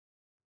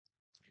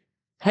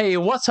Hey,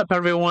 what's up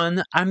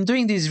everyone? I'm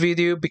doing this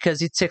video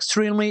because it's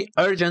extremely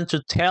urgent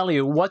to tell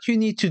you what you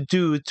need to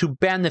do to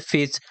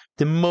benefit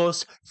the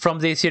most from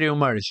the Ethereum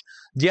Merge.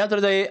 The other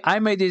day, I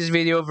made this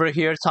video over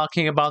here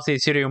talking about the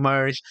Ethereum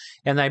Merge,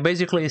 and I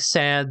basically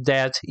said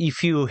that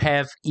if you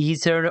have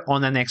Ether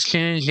on an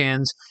exchange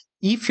and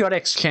if your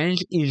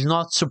exchange is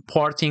not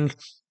supporting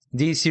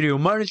the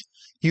Ethereum Merge,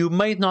 you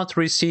might not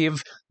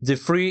receive the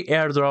free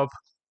airdrop.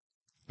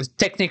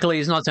 Technically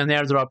it's not an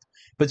airdrop,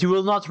 but you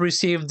will not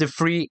receive the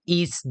free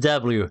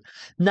ETHW.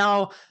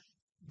 Now,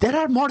 there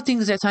are more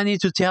things that I need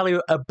to tell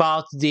you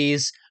about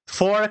this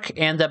fork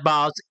and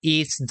about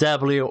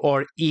ETHW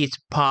or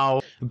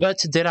ETHPOW, but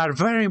there are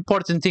very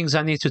important things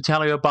I need to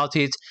tell you about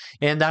it,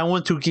 and I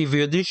want to give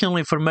you additional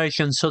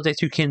information so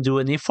that you can do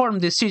an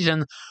informed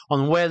decision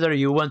on whether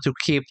you want to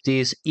keep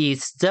this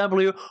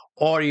ETHW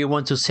or you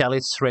want to sell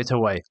it straight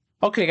away.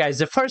 Okay guys,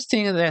 the first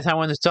thing that I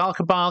want to talk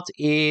about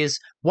is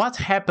what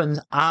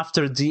happened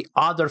after the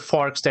other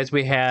forks that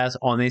we had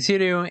on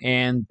Ethereum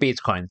and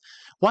Bitcoin.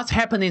 What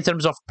happened in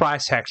terms of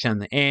price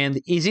action, and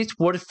is it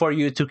worth for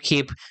you to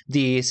keep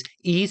this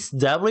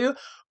ETHW,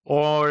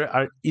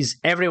 or is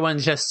everyone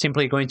just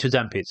simply going to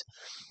dump it?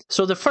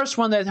 So the first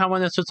one that I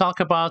wanted to talk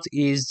about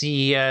is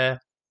the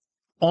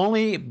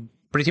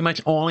pretty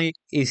much only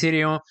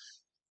Ethereum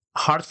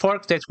hard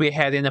fork that we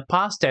had in the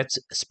past that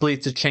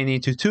split the chain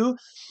into two.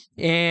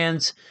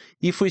 And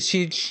if we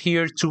switch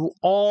here to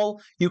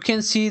all, you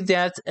can see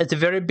that at the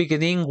very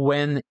beginning,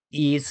 when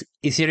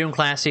Ethereum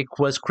Classic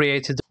was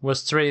created,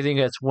 was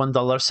trading at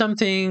 $1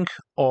 something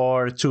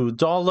or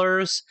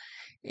 $2,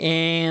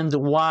 and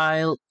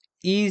while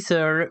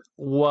Ether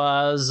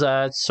was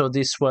so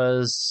this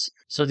was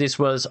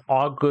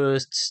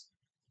August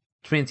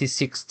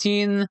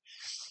 2016,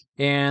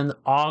 and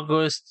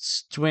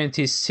August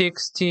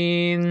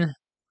 2016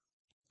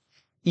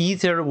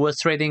 Ether was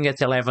trading at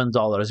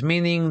 $11,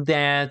 meaning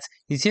that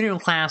Ethereum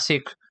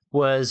Classic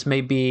was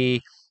maybe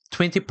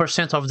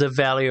 20% of the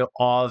value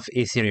of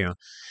Ethereum.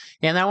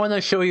 And I want to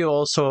show you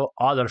also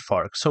other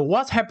forks. So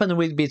what happened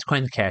with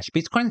Bitcoin Cash?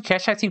 Bitcoin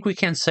Cash, I think we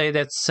can say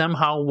that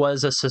somehow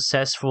was a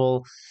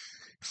successful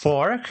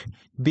fork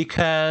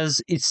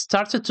because it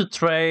started to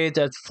trade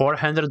at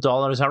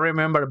 $400. I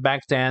remember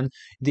back then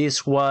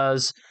this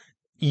was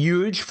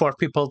huge for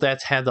people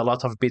that had a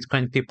lot of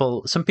Bitcoin.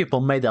 Some people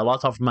made a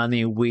lot of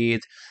money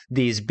with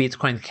this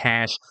Bitcoin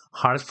Cash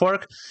hard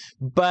fork,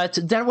 but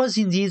there was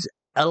indeed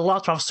a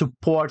lot of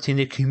support in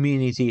the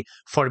community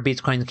for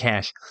Bitcoin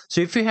Cash. So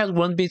if you had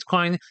one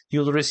Bitcoin,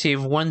 you'll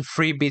receive one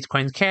free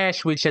Bitcoin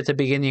Cash, which at the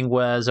beginning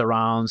was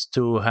around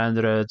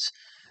 $200,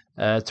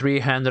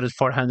 $300,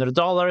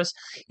 $400,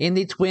 and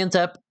it went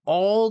up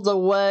all the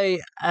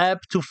way up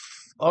to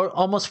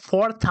almost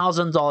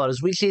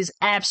 $4,000, which is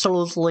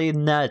absolutely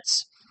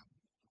nuts.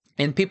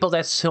 And people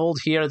that sold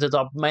here at the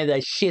top made a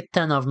shit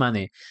ton of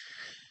money.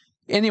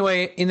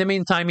 Anyway, in the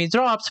meantime, it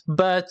dropped,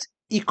 but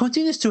it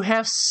continues to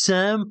have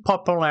some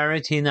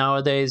popularity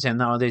nowadays, and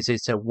nowadays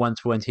it's at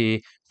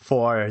 $124.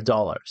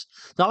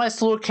 Now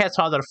let's look at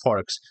other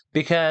forks,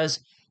 because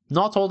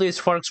not all these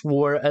forks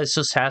were as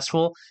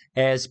successful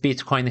as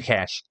Bitcoin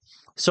Cash.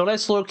 So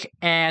let's look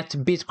at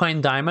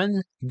Bitcoin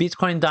Diamond.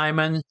 Bitcoin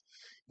Diamond,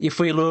 if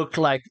we look,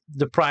 like,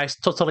 the price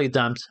totally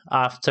dumped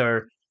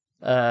after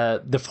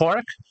the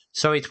fork.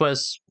 So it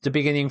was the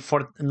beginning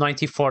for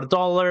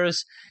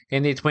 $94,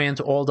 and it went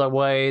all the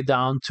way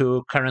down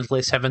to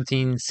currently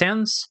 17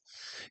 cents.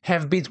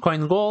 Have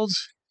Bitcoin Gold.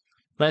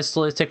 Let's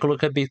take a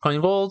look at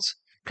Bitcoin Gold.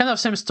 Kind of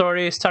same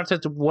story.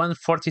 Started at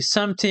 140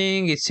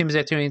 something. It seems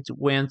that it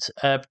went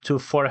up to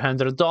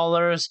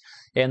 $400,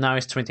 and now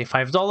it's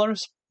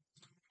 $25.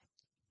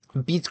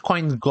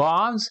 Bitcoin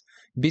God.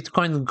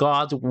 Bitcoin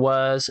God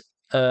was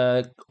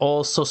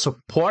also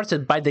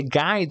supported by the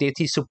guy that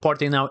is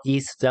supporting now,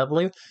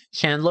 ETHW,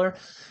 Chandler,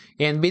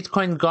 and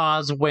Bitcoin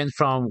Gods went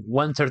from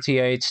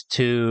 138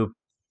 to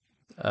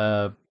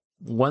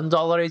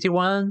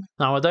 $1.81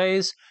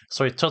 nowadays,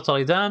 so it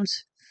totally dumped.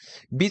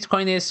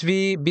 Bitcoin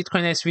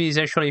SV is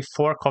actually a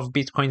fork of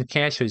Bitcoin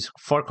Cash, so it's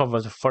fork of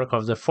the fork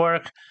of the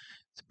fork.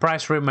 The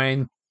price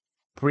remained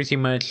pretty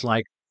much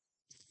like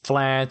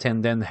flat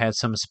and then had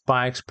some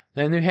spikes.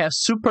 Then you have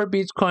Super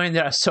Bitcoin.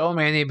 There are so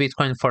many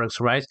Bitcoin forks,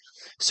 right?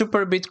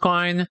 Super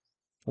Bitcoin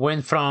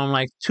went from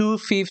like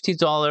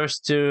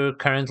 $250 to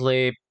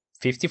currently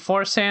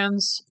 54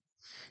 cents.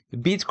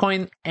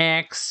 Bitcoin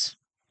X,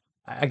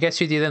 I guess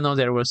you didn't know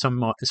there were so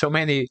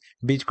many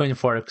Bitcoin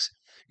forks.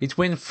 It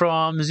went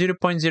from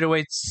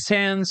 0.08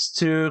 cents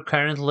to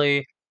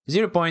currently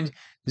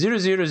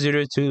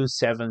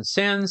 0.00027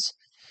 cents.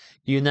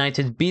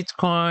 United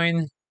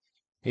Bitcoin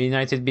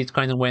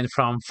went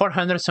from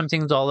 $400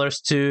 something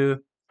to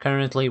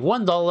currently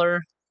 $1,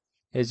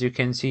 as you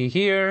can see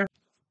here,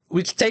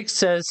 which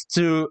takes us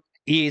to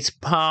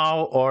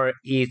ETHPOW or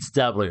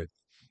ETHW.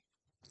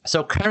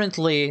 So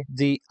currently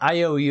the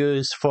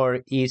IOUs for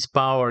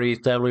ETHPOW or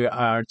ETHW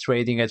are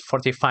trading at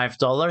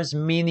 $45,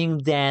 meaning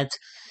that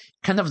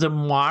kind of the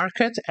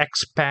market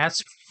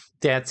expects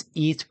that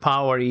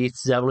ETHPOW or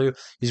ETHW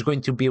is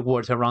going to be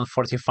worth around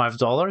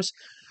 $45,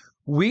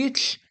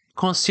 which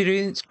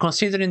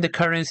considering the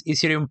current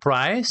Ethereum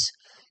price,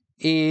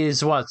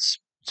 is what,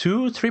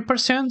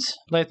 2-3%?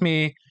 Let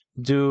me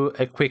do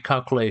a quick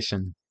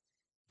calculation.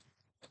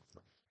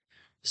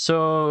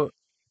 So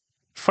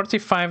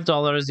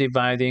 $45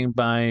 dividing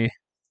by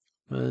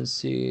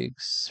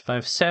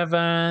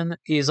 657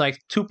 is like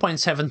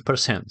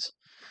 2.7%.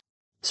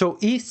 So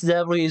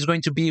ETHW is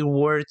going to be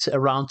worth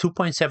around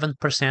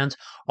 2.7%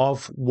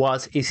 of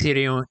what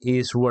Ethereum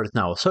is worth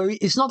now. So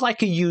it's not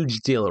like a huge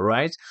deal,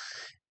 right?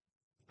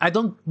 I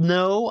don't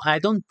know. I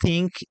don't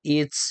think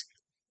it's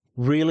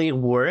really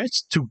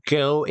worth to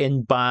go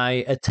and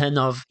buy a ton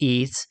of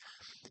ETH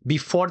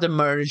before the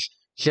merge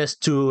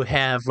just to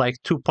have like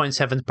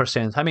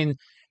 2.7%. I mean,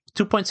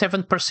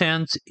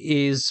 2.7%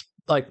 is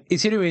like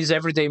Ethereum is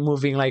every day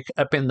moving like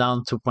up and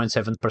down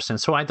 2.7%.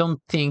 So I don't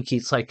think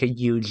it's like a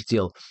huge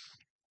deal.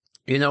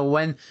 You know,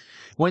 when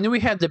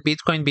we had the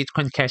Bitcoin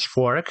Cash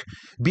fork,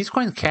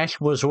 Bitcoin Cash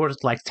was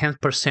worth like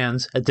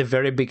 10% at the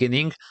very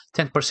beginning,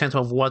 10%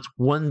 of what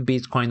one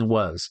Bitcoin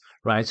was,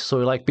 right? So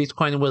like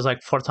Bitcoin was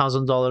like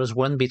 $4,000,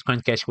 one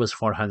Bitcoin Cash was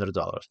 $400.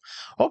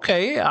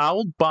 Okay,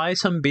 I'll buy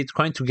some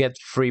Bitcoin to get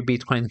free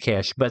Bitcoin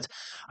Cash, but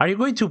are you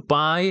going to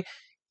buy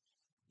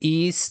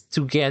ETH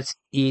to get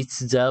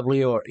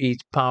ETHW or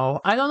ETHPOW?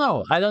 I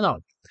don't know.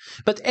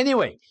 But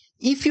anyway,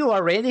 if you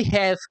already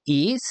have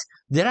ETH,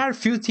 there are a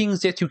few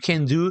things that you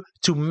can do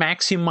to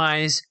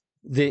maximize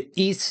the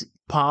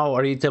ETHPOW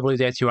or ETHW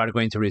that you are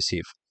going to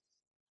receive.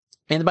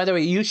 And by the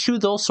way, you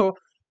should also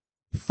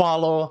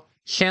follow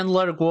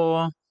Chandler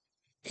Go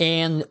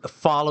and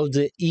follow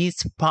the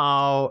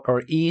ETHPOW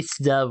or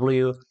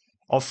ETHW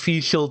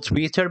official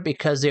Twitter,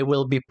 because they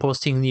will be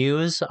posting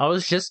news. I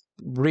was just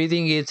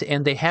reading it,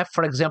 and they have,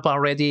 for example,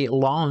 already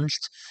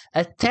launched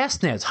a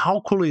testnet.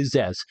 How cool is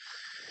that?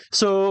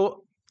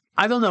 So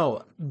I don't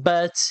know,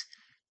 but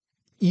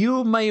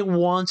you may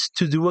want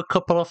to do a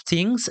couple of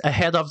things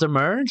ahead of the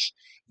merge.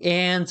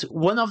 And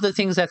one of the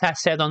things that I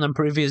said on a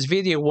previous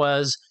video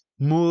was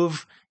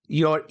move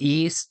your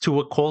ETH to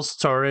a cold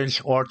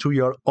storage or to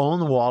your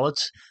own wallet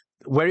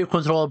where you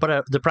control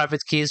the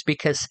private keys,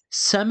 because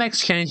some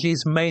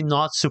exchanges may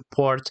not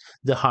support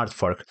the hard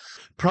fork.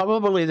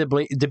 Probably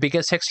the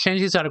biggest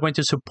exchanges are going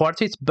to support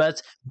it,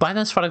 but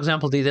Binance, for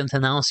example, didn't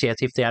announce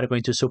yet if they are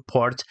going to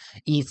support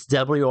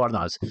ETHW or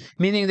not.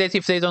 Meaning that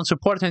if they don't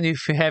support, and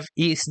if you have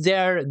ETH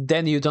there,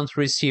 then you don't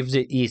receive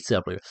the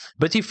ETHW.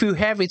 But if you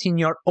have it in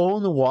your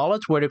own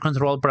wallet where you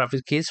control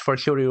private keys, for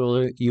sure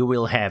you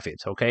will have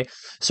it, okay?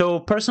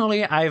 So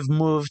personally, I've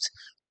moved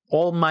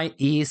all my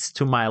ETH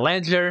to my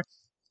ledger,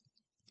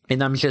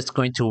 and I'm just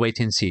going to wait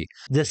and see.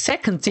 The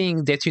second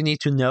thing that you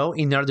need to know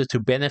in order to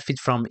benefit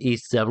from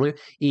ETHW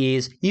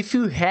is if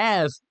you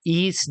have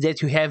ETH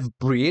that you have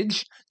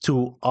bridged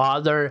to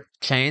other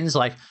chains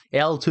like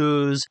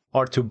L2s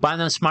or to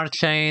Binance Smart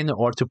Chain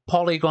or to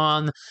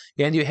Polygon,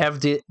 and you have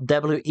the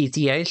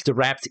WETH, the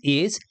wrapped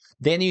ETH,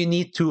 then you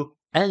need to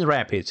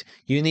unwrap it.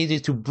 You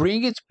needed to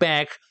bring it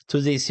back to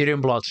the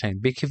Ethereum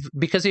blockchain,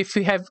 because if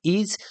you have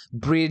ETH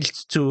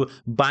bridged to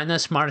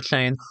Binance Smart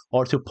Chain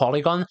or to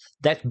Polygon,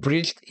 that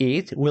bridged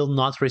ETH will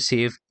not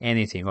receive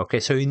anything. Okay,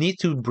 so you need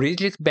to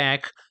bridge it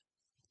back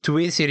to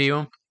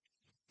Ethereum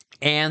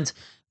and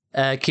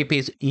keep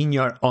it in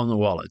your own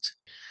wallet.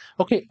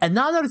 Okay,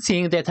 another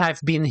thing that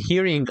I've been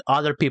hearing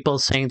other people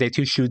saying that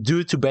you should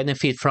do to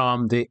benefit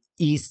from the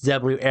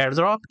ETHW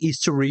airdrop is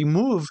to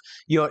remove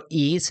your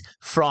ETH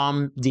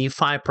from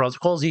DeFi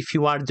protocols if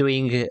you are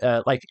doing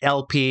like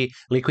LP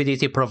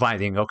liquidity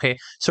providing, okay?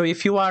 So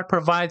if you are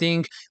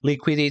providing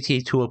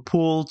liquidity to a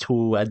pool,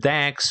 to a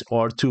DEX,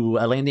 or to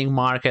a lending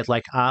market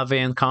like Aave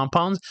and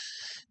Compound,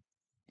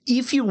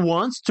 if you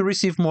want to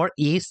receive more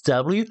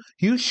ETHW,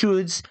 you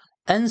should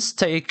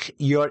unstake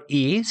your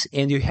ETH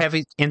and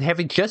have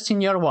it just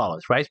in your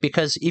wallet, right?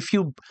 Because if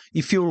you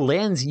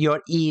lend your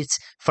ETH,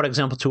 for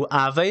example, to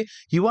Aave,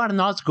 you are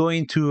not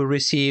going to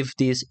receive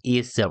this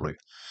ETHW.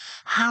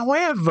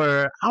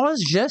 However, I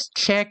was just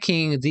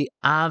checking the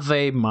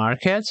Aave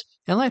market,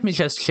 and let me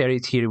just share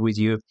it here with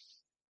you.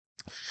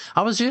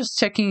 I was just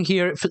checking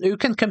here. You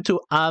can come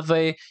to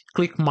Aave,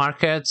 click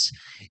markets,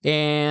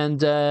 and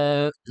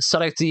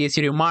select the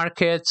Ethereum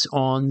market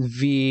on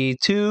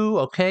V2,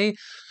 okay?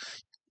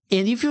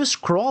 And if you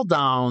scroll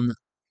down,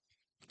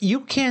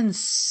 you can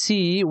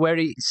see where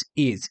it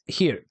is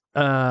here.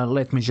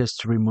 Let me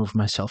just remove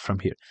myself from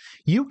here.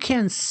 You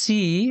can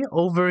see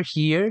over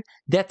here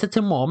that at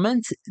the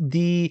moment,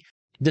 the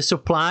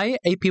supply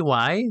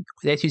APY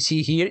that you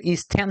see here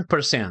is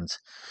 10%.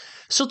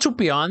 So to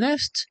be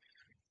honest,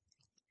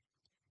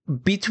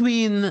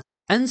 between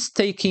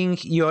unstaking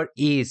your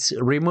ETH,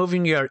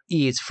 removing your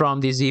ETH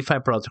from these DeFi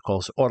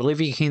protocols, or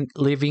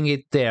leaving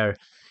it there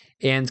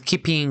and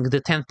keeping the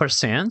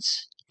 10%,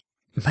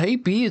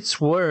 maybe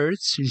it's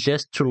worth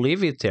just to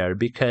leave it there,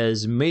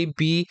 because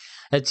maybe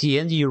at the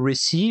end you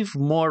receive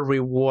more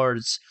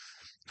rewards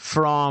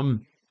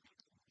from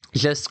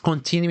just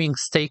continuing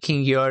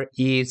staking your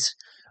ETH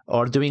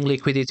or doing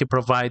liquidity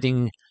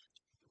providing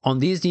on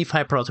these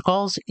DeFi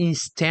protocols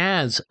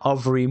instead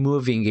of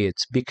removing it,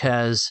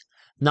 because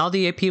Now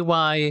the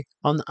APY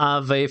on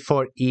Aave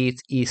for ETH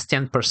is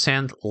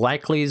 10%,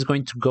 likely is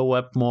going to go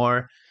up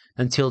more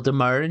until the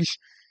merge.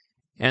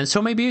 And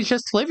so maybe you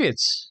just leave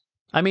it.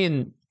 I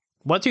mean,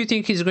 what do you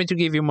think is going to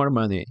give you more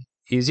money?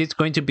 Is it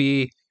going to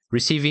be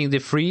receiving the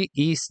free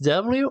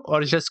ETHW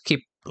or just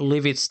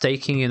leave it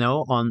staking, you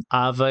know, on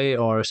Aave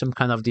or some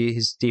kind of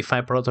these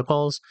DeFi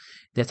protocols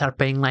that are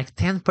paying like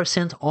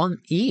 10% on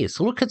ETH?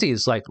 Look at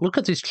this, like, look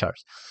at this chart.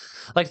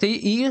 Like they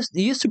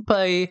used to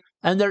pay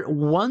under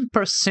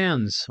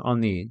 1%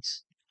 on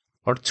ETH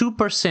or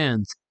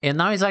 2%, and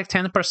now it's like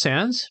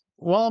 10%.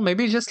 Well,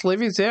 maybe just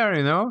leave it there,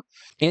 you know?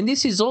 And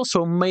this is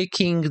also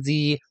making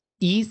the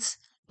ETH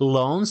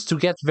loans to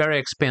get very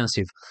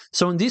expensive.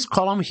 So in this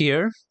column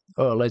here,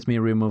 oh, let me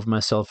remove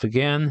myself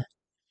again,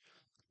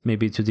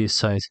 maybe to this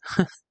side.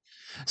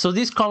 So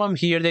this column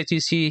here that you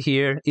see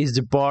here is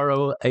the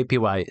borrow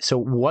APY. So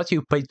what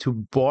you pay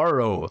to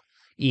borrow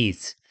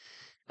ETH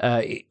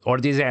or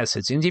these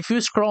assets. And if you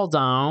scroll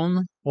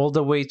down all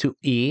the way to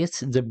ETH,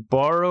 the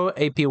borrow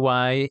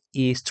APY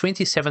is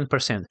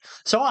 27%.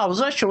 So I was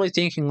actually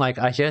thinking like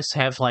I just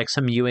have like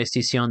some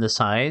USDC on the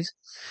side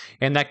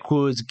and I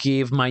could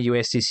give my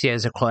USDC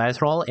as a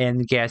collateral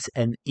and get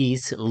an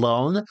ETH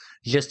loan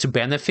just to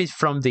benefit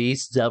from the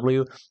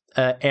ETHW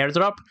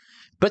airdrop.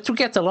 But to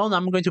get the loan,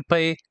 I'm going to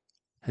pay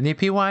an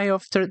APY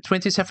of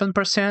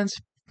 27%.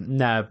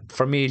 Nah,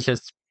 for me, it's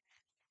just,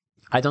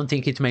 I don't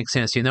think it makes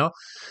sense, you know?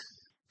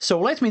 So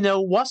let me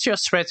know, what's your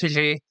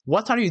strategy?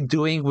 What are you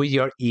doing with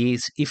your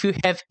ETH? If you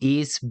have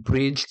ETH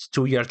bridged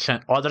to your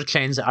other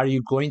chains, are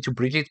you going to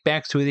bridge it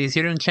back to the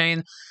Ethereum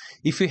chain?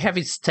 If you have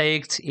it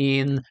staked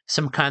in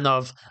some kind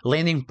of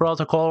lending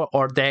protocol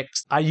or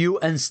DEX, are you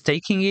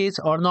unstaking it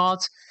or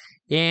not?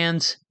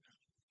 And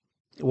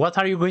what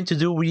are you going to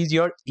do with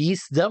your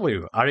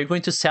ETHW? Are you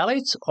going to sell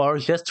it or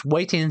just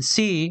wait and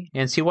see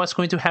what's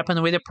going to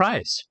happen with the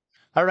price?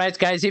 Alright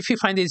guys, if you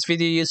find this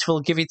video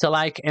useful, give it a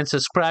like and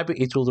subscribe,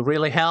 it will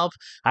really help.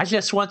 I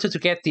just wanted to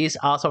get this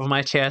out of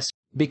my chest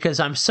because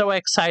I'm so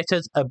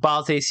excited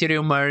about the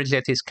Ethereum Merge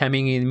that is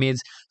coming in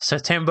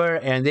mid-September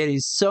and there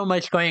is so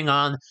much going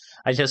on.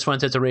 I just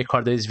wanted to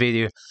record this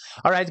video.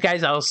 Alright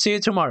guys, I'll see you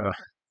tomorrow.